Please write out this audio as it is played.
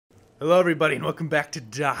Hello everybody and welcome back to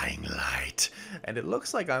Dying Light. And it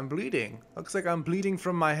looks like I'm bleeding. Looks like I'm bleeding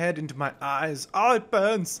from my head into my eyes. Oh, it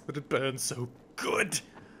burns, but it burns so good.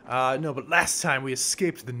 No, but last time we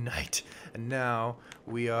escaped the night. And now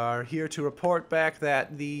we are here to report back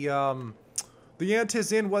that the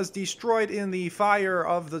Antizin was destroyed in the fire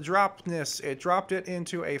of the dropness. It dropped it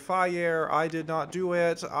into a fire. I did not do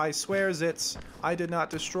it. I swears it's. I did not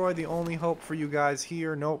destroy the only hope for you guys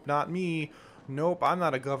here. Nope, not me. Nope, I'm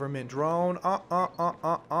not a government drone.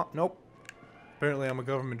 Nope. Apparently I'm a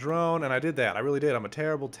government drone, and I did that. I really did. I'm a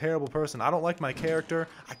terrible, terrible person. I don't like my character.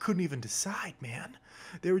 I couldn't even decide, man.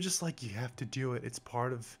 They were just like, you have to do it. It's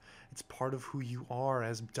part of who you are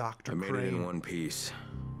as Dr. Crane. I made it in one piece.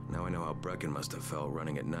 Now I know how Brecken must have felt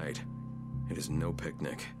running at night. It is no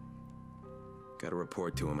picnic. Gotta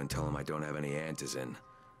report to him and tell him I don't have any Antizin.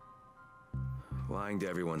 Lying to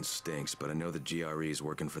everyone stinks, but I know the GRE is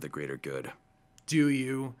working for the greater good. Do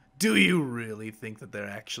you? Do you really think that they're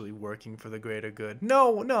actually working for the greater good?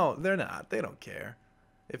 No, they're not. They don't care.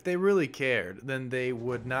 If they really cared, then they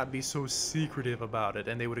would not be so secretive about it,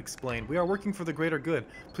 and they would explain, we are working for the greater good.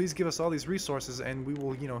 Please give us all these resources, and we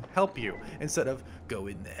will, help you. Instead of, go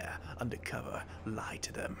in there, undercover, lie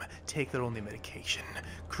to them, take their only medication,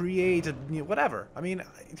 create, whatever. I mean,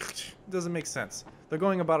 it doesn't make sense. They're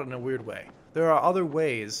going about it in a weird way. There are other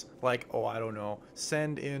ways, like, oh, I don't know,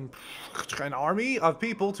 send in an army of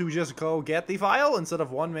people to just go get the file instead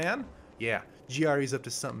of one man. Yeah, GRE's up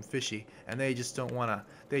to something fishy, and they just don't wanna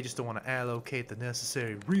allocate the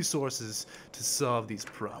necessary resources to solve these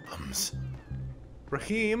problems.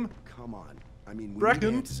 Raheem, come on. I mean, we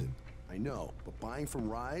Brecken. need Antizin. I know, but buying from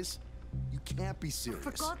Rise? You can't be serious.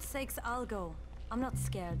 For God's sakes, I'll go. I'm not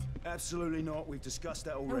scared. Absolutely not. We've discussed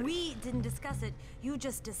that No, already. we didn't discuss it. You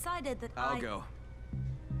just decided that I'll go.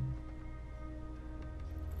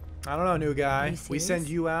 I don't know, new guy. Are you We send serious?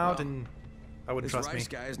 you out, Well, and I wouldn't This trust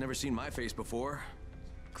Rice me. guy has never seen my face before.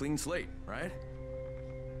 Clean slate, right?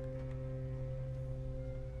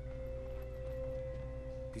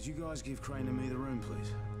 Could you guys give Crane and me the room,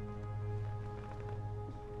 please?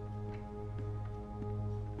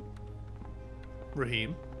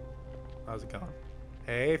 Raheem, how's it going?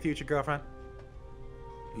 Hey, future girlfriend.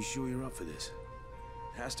 You sure you're up for this?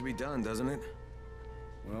 Has to be done, doesn't it?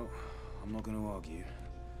 Well, I'm not going to argue.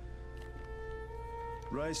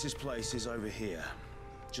 Rice's place is over here.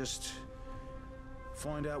 Just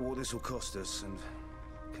find out what this will cost us and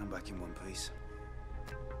come back in one piece.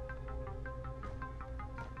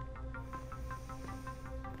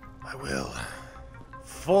 I will.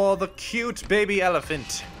 For the cute baby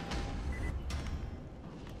elephant.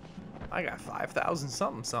 I got 5,000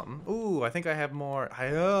 something. Ooh, I think I have more.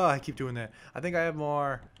 I keep doing that. I think I have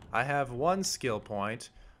more. I have one skill point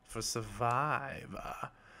for survive.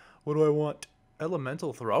 What do I want?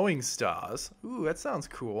 Elemental throwing stars. Ooh, that sounds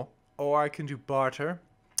cool. Or I can do barter.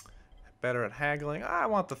 Better at haggling. I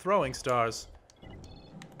want the throwing stars.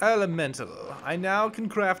 Elemental. I now can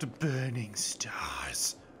craft burning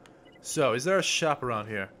stars. So, is there a shop around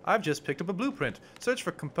here? I've just picked up a blueprint. Search for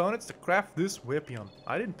components to craft this weapon.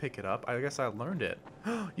 I didn't pick it up. I guess I learned it.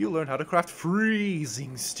 You learned how to craft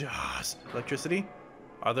freezing stars. Electricity?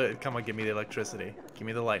 Come on, give me the electricity. Give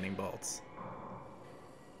me the lightning bolts.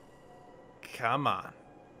 Come on.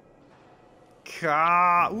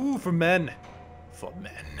 Ooh, for men. For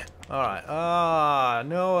men. Alright.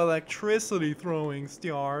 No electricity throwing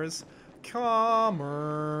stars. Come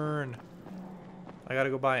on. I gotta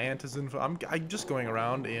go buy Antizin. I'm just going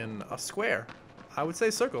around in a square. I would say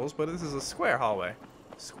circles, but this is a square hallway.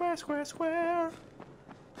 Square, square, square.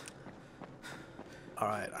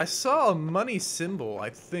 Alright, I saw a money symbol, I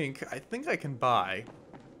think. I think I can buy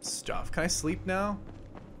stuff. Can I sleep now?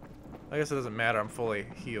 I guess it doesn't matter. I'm fully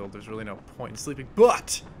healed. There's really no point in sleeping.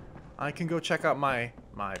 But I can go check out my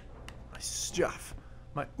stuff.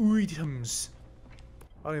 My items.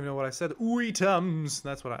 I don't even know what I said. Items.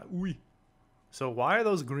 That's what So why are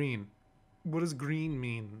those green? What does green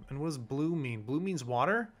mean? And what does blue mean? Blue means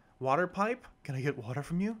water? Water pipe? Can I get water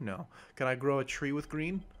from you? No. Can I grow a tree with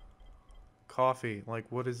green? Coffee. Like,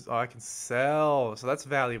 what is... Oh, I can sell. So that's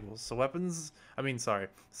valuables. So weapons...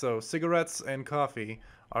 So cigarettes and coffee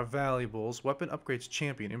are valuables. Weapon upgrades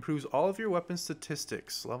champion. Improves all of your weapon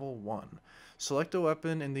statistics. Level 1. Select a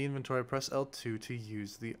weapon in the inventory. Press L2 to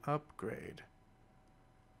use the upgrade.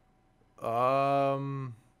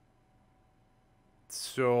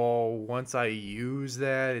 So once I use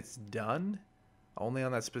that, it's done? Only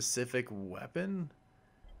on that specific weapon?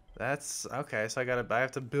 That's okay. So I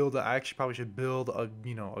have to build. I actually probably should build a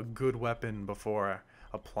good weapon before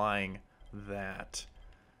applying that.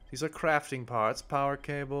 These are crafting parts. Power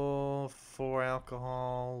cable, 4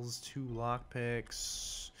 alcohols, 2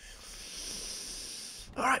 lockpicks.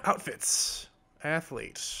 Alright, outfits.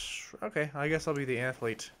 Athlete. Okay, I guess I'll be the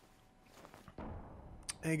athlete.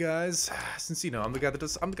 Hey guys, since you know I'm the guy that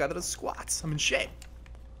does squats. I'm in shape.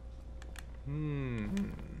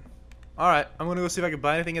 Alright, I'm gonna go see if I can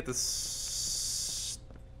buy anything at the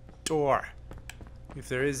store. If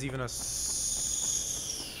there is even a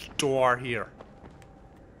store here.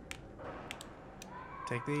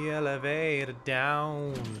 Take the elevator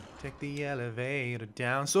down. Take the elevator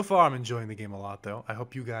down. So far, I'm enjoying the game a lot, though. I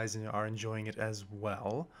hope you guys are enjoying it as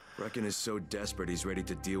well. Brecken is so desperate he's ready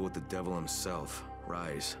to deal with the devil himself,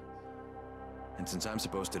 Rais. And since I'm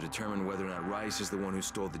supposed to determine whether or not Rais is the one who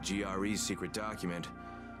stole the GRE's secret document,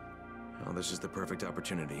 well, this is the perfect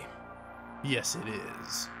opportunity. Yes, it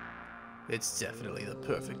is. It's definitely the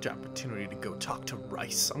perfect opportunity to go talk to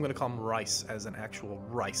Rais. I'm gonna call him Rice as an actual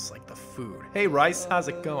rice, like the food. Hey Rice, how's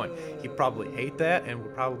it going? He'd probably hate that and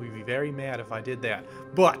would probably be very mad if I did that.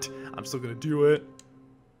 But I'm still gonna do it.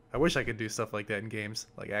 I wish I could do stuff like that in games.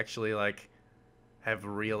 Like actually like have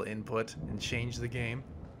real input and change the game.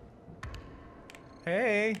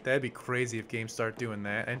 Hey, that'd be crazy if games start doing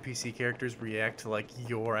that. NPC characters react to like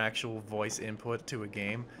your actual voice input to a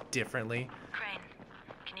game differently. Crane,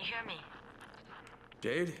 can you hear me?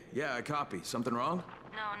 Jade? Yeah, I copy. Something wrong?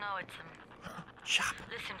 No, it's Shop.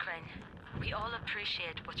 Listen, Crane. We all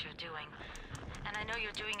appreciate what you're doing. And I know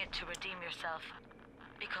you're doing it to redeem yourself.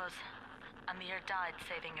 Because Amir died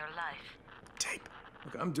saving your life. Tape.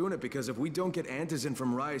 Look, I'm doing it because if we don't get Antizin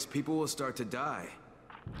from Rais, people will start to die.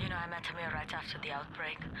 You know, I met Amir right after the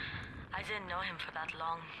outbreak. I didn't know him for that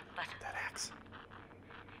long, but That axe.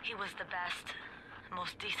 he was the best,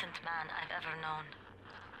 most decent man I've ever known.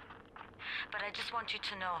 But I just want you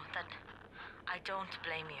to know that I don't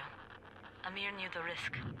blame you. Amir knew the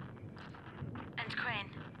risk. And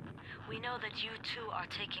Crane, we know that you too are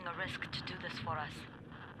taking a risk to do this for us.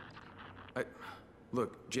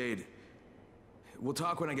 Look, Jade, we'll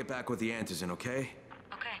talk when I get back with the Antizin, okay?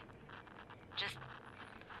 Okay. Just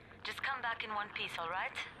come back in one piece, all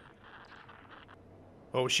right?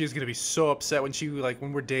 Oh, she's gonna be so upset when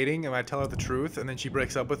when we're dating and I tell her the truth and then she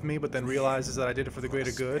breaks up with me but then realizes that I did it for the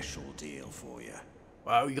greater good. Special deal for you.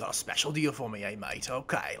 Oh, you got a special deal for me, eh, mate?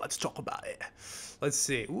 Okay, let's talk about it. Let's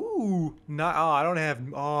see. Ooh, I don't have.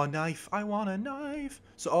 Oh, knife. I want a knife.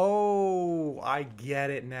 So, oh, I get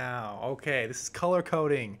it now. Okay, this is color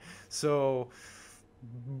coding. So,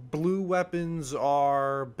 blue weapons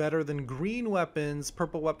are better than green weapons.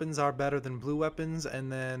 Purple weapons are better than blue weapons,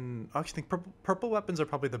 and then I actually think purple weapons are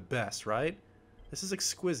probably the best, right? This is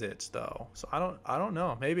exquisite, though. So I don't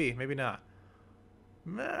know. Maybe not.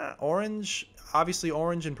 Orange, obviously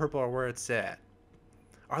orange and purple are where it's at.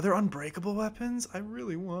 Are there unbreakable weapons? I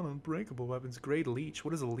really want unbreakable weapons. Grade leech.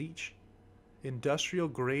 What is a leech? Industrial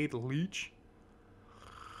grade leech?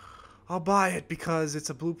 I'll buy it because it's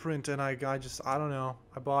a blueprint and I don't know.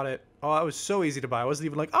 I bought it. Oh, it was so easy to buy. I wasn't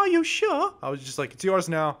even like, are you sure? I was just like, it's yours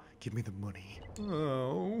now. Give me the money.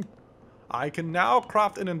 Oh. I can now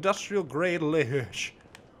craft an industrial grade leech.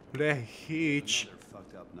 Leech. Another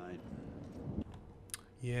fucked up night.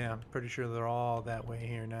 Yeah, I'm pretty sure they're all that way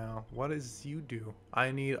here now. What does you do?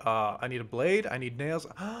 I need a blade. I need nails.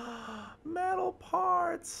 Metal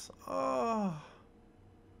parts. Oh,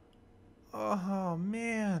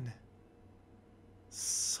 man.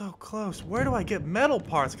 So close. Where do I get metal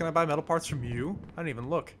parts? Can I buy metal parts from you? I didn't even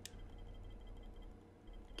look.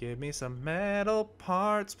 Give me some metal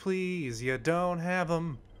parts, please. You don't have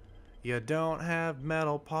them. You don't have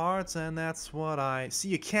metal parts, and that's what I... See,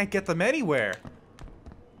 you can't get them anywhere.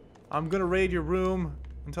 I'm gonna raid your room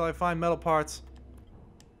until I find metal parts.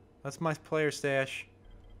 That's my player stash.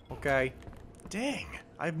 Okay. Dang.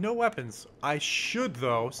 I have no weapons. I should,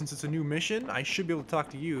 though, since it's a new mission, I should be able to talk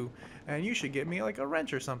to you. And you should get me, like, a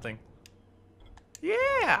wrench or something.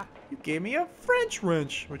 Yeah! You gave me a French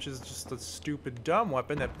wrench, which is just a stupid, dumb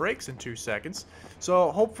weapon that breaks in 2 seconds.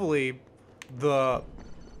 So, hopefully, the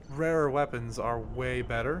rarer weapons are way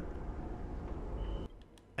better.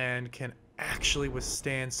 And can actually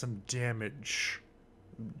withstand some damage.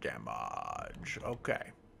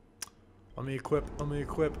 Okay. Let me equip.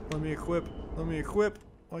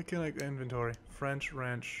 Why can't I inventory? French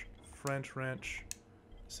wrench.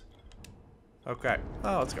 Okay.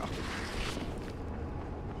 Oh, let's go.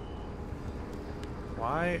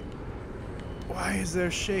 Why is there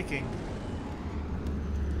shaking?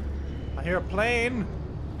 I hear a plane.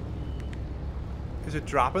 Is it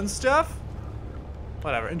dropping stuff?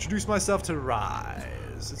 Whatever. Introduce myself to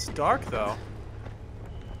Rise. It's dark, though.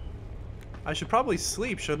 I should probably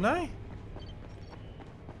sleep, shouldn't I?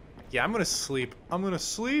 Yeah, I'm gonna sleep. I'm gonna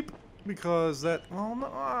sleep because that... Well,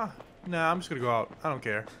 no, nah, I'm just gonna go out. I don't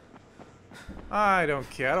care. I don't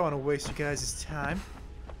care. I don't want to waste you guys' time.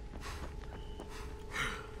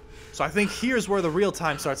 So I think here's where the real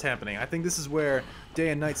time starts happening. I think this is where day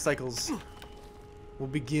and night cycles will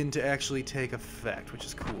begin to actually take effect, which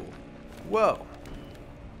is cool. Whoa.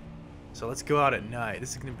 So let's go out at night.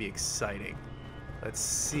 This is going to be exciting. Let's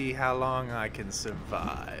see how long I can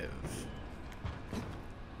survive.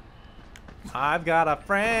 I've got a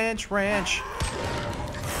French wrench.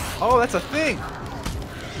 Oh, that's a thing.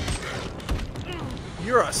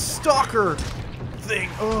 You're a stalker thing.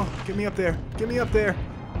 Oh, get me up there. Get me up there.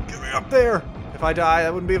 Get me up there. If I die,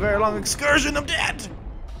 that wouldn't be a very long excursion. I'm dead.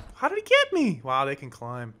 How did he get me? Wow, they can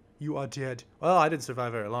climb. You are dead. Well, I didn't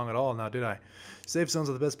survive very long at all now, did I? Safe zones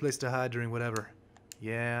are the best place to hide during whatever.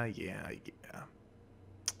 Yeah.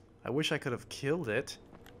 I wish I could have killed it.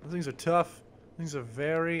 Those things are tough. Things are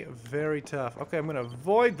very, very tough. Okay, I'm going to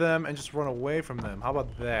avoid them and just run away from them. How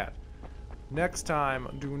about that? Next time,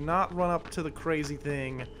 do not run up to the crazy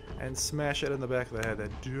thing and smash it in the back of the head.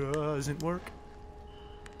 That doesn't work.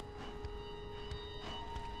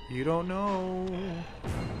 You don't know.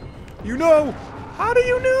 You know! How do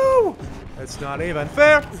you know? That's not even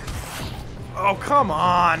fair. Oh, come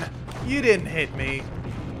on. You didn't hit me.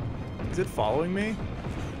 Is it following me?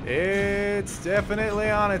 It's definitely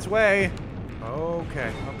on its way.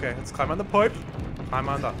 Okay. Let's climb on the pipe. Climb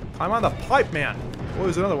on the pipe, man. Oh,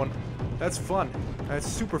 there's another one. That's fun. That's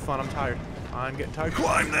super fun. I'm tired. I'm getting tired.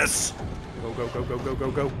 Climb this!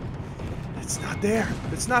 Go. It's not there.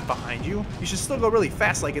 It's not behind you. You should still go really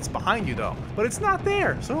fast like it's behind you, though. But it's not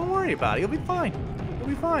there, so don't worry about it. You'll be fine. You'll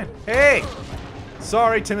be fine. Hey!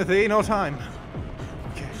 Sorry, Timothy. No time.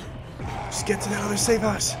 Okay. Just get to the other safe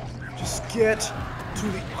house. Just get to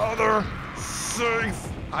the other safe.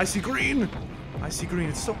 I see green. I see green.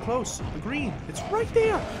 It's so close. The green. It's right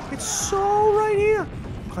there. It's so right here.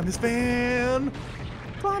 Climb this van.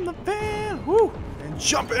 Climb the van. Woo! And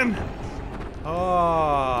jump in.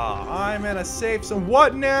 Oh, I'm in a safe zone.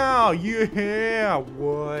 What now? Yeah.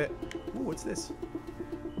 What? Ooh, what's this?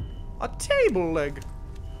 A table leg.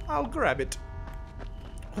 I'll grab it.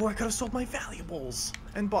 Oh, I could have sold my valuables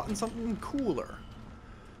and bought something cooler.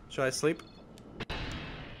 Should I sleep?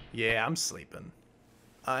 Yeah, I'm sleeping.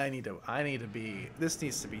 I need to be, this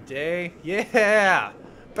needs to be day. Yeah!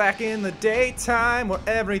 Back in the daytime where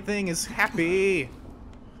everything is happy.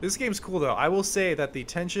 This game's cool though. I will say that the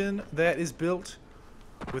tension that is built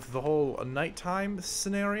with the whole nighttime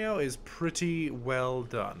scenario is pretty well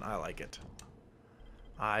done. I like it.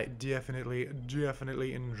 I definitely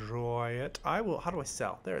enjoy it. I will, how do I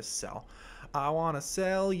sell? There's sell. I want to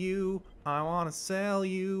sell you,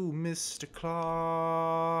 Mr.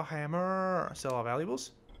 Clawhammer. Sell all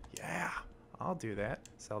valuables? Yeah, I'll do that.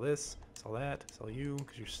 Sell this, sell that, sell you,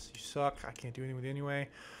 because you suck. I can't do anything with you anyway.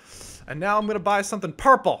 And now I'm going to buy something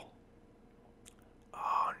purple.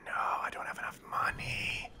 Oh no, I don't have enough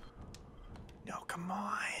money. No, come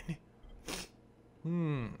on.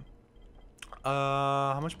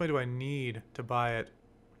 How much money do I need to buy it?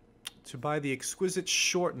 To buy the exquisite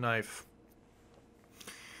short knife.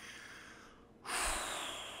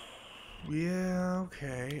 Yeah,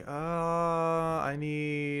 okay. I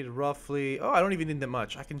need roughly... Oh, I don't even need that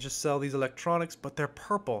much. I can just sell these electronics, but they're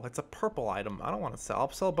purple. It's a purple item. I don't want to sell.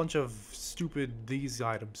 I'll sell a bunch of stupid these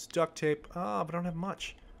items. Duct tape. But I don't have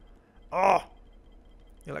much. Oh!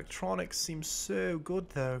 Electronics seems so good,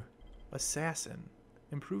 though. Assassin.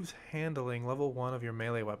 Improves handling, level 1 of your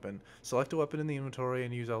melee weapon. Select a weapon in the inventory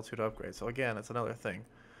and use L2 to upgrade. So again, it's another thing.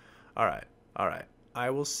 Alright. I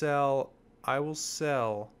will sell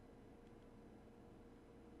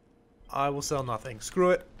nothing. Screw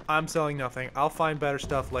it. I'm selling nothing. I'll find better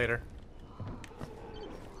stuff later.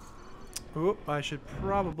 Oop, I should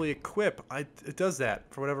probably equip. It does that.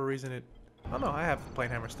 For whatever reason it... Oh no, I have plane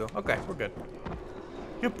hammer still. Okay, we're good.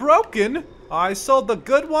 You're broken? I sold the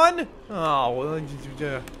good one? Oh, well then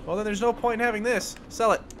there's no point in having this.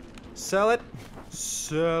 Sell it. Sell it.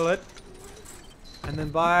 Sell it. And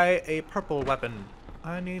then buy a purple weapon.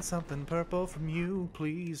 I need something purple from you,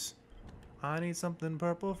 please. I need something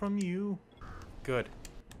purple from you. Good.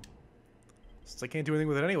 Since I can't do anything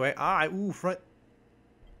with it anyway. Ooh, front.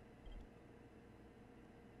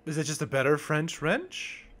 Is it just a better French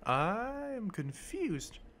wrench? I'm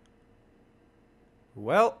confused.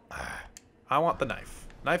 Well, I want the knife.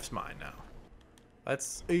 Knife's mine now.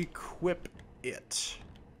 Let's equip it.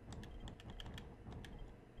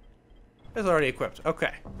 It's already equipped.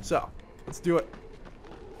 Okay, so let's do it.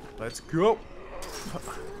 Let's go.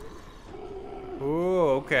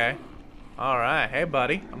 Ooh, okay. Alright, hey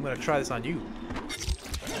buddy. I'm gonna try this on you.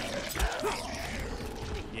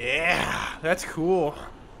 Yeah, that's cool.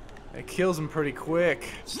 It kills him pretty quick.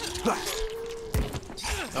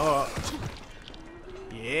 Oh.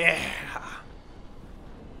 Yeah.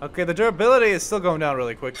 Okay, the durability is still going down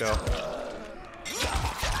really quick though.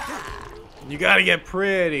 You gotta get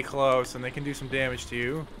pretty close and they can do some damage to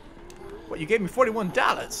you. What, you gave me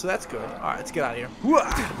 $41, so that's good. Alright, let's get out of here.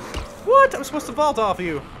 What? I'm supposed to vault off of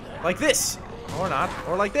you. Like this. Or not.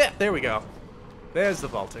 Or like that. There we go. There's the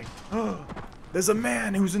vaulting. There's a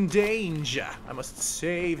man who's in danger. I must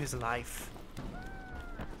save his life.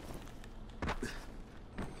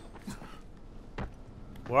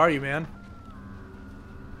 Where are you, man?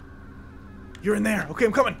 You're in there. Okay,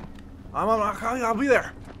 I'm coming. I'll be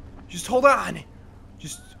there. Just hold on.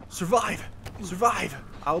 Just survive. Survive.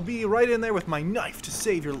 I'll be right in there with my knife to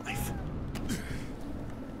save your life.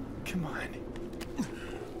 Come on.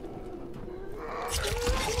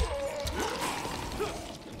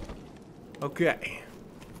 Okay.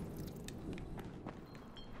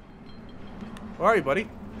 Where are you, buddy?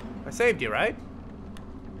 I saved you, right?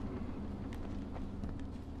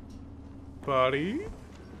 Buddy?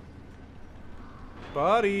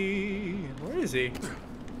 Buddy? Where is he?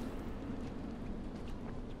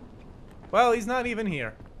 Well, he's not even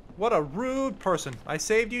here. What a rude person. I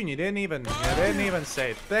saved you and you didn't even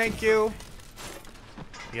say thank you.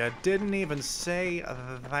 You didn't even say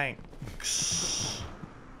thanks.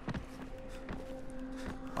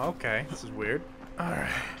 Okay, this is weird. Alright.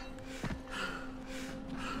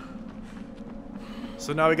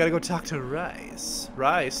 So now we gotta go talk to Rice.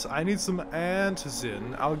 Rice, I need some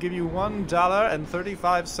antizin. I'll give you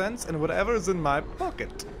 $1.35 and whatever's in my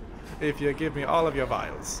pocket if you give me all of your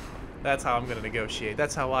vials. That's how I'm gonna negotiate.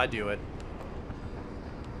 That's how I do it.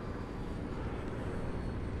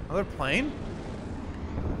 Another plane?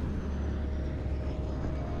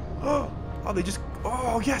 Oh, they just...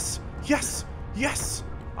 Oh, yes! Yes! Yes!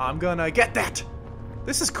 I'm gonna get that!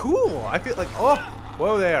 This is cool! I feel like... Oh!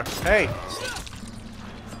 Whoa there! Hey!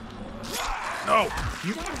 No!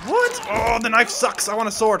 You... What? Oh, the knife sucks! I want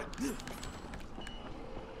a sword!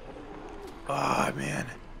 Oh, man.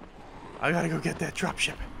 I gotta go get that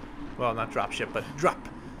dropship. Well, not dropship, but drop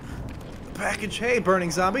the package. Hey, burning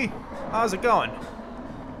zombie. How's it going?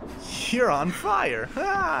 You're on fire.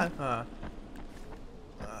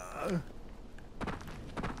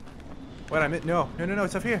 Wait a minute. No.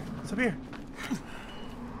 It's up here. It's up here.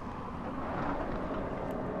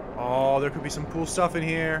 Oh, there could be some cool stuff in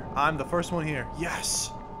here. I'm the first one here. Yes.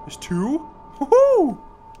 There's two. Woohoo!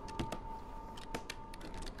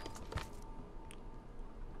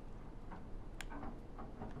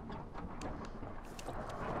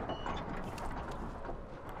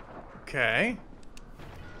 Okay.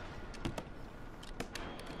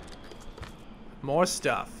 More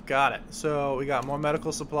stuff. Got it. So we got more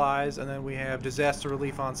medical supplies, and then we have disaster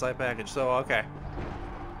relief on-site package. So, okay.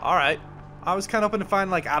 Alright. I was kind of hoping to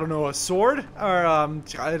find, like, I don't know, a sword? Or, a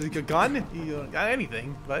gun?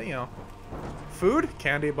 Anything. But, you know. Food?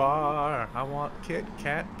 Candy bar. I want Kit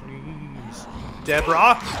Kat, please.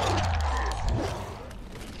 Deborah!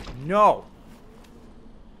 No.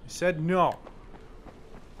 I said no.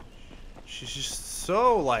 She's just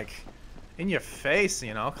so, like, in your face,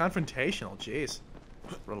 you know, confrontational. Jeez.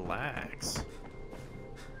 Relax.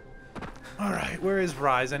 Alright, where is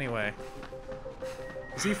Rise anyway?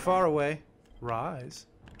 Is he far away? Rise?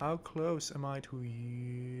 How close am I to you?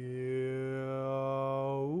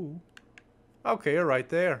 Okay, you're right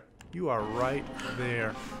there. You are right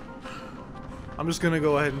there. I'm just gonna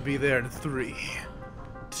go ahead and be there in 3,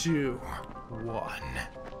 2, 1.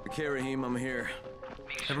 Okay, Rahim, I'm here.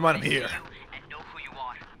 Never mind, I'm here. And know who you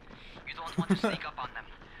are. You don't want to sneak up on them.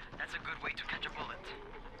 That's a good way to catch a bullet.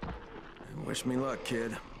 Wish me luck,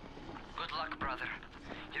 kid. Good luck, brother.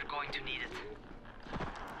 You're going to need it.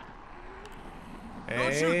 Hey.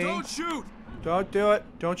 Don't shoot! Don't shoot! Don't do it.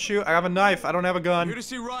 Don't shoot. I have a knife. I don't have a gun. Here to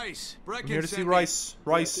see Rice. I'm here to see Rice.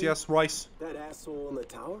 Rice, yes, Rice. That asshole in the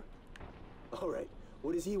tower? Alright,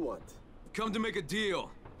 what does he want? Come to make a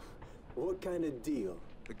deal. What kind of deal?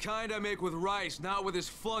 The kind I make with Rice, not with his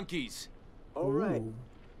flunkies. Alright,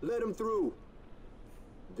 let him through.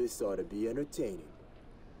 This ought to be entertaining.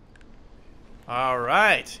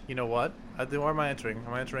 Alright. You know what? Where am I entering?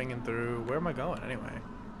 Am I entering in through... Where am I going anyway?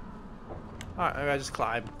 Alright, maybe I just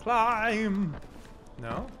climb. Climb!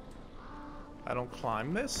 No? I don't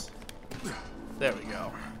climb this? There we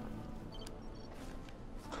go.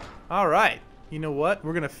 Alright. You know what?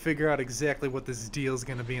 We're gonna figure out exactly what this deal is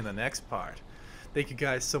gonna be in the next part. Thank you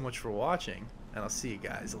guys so much for watching, and I'll see you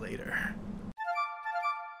guys later.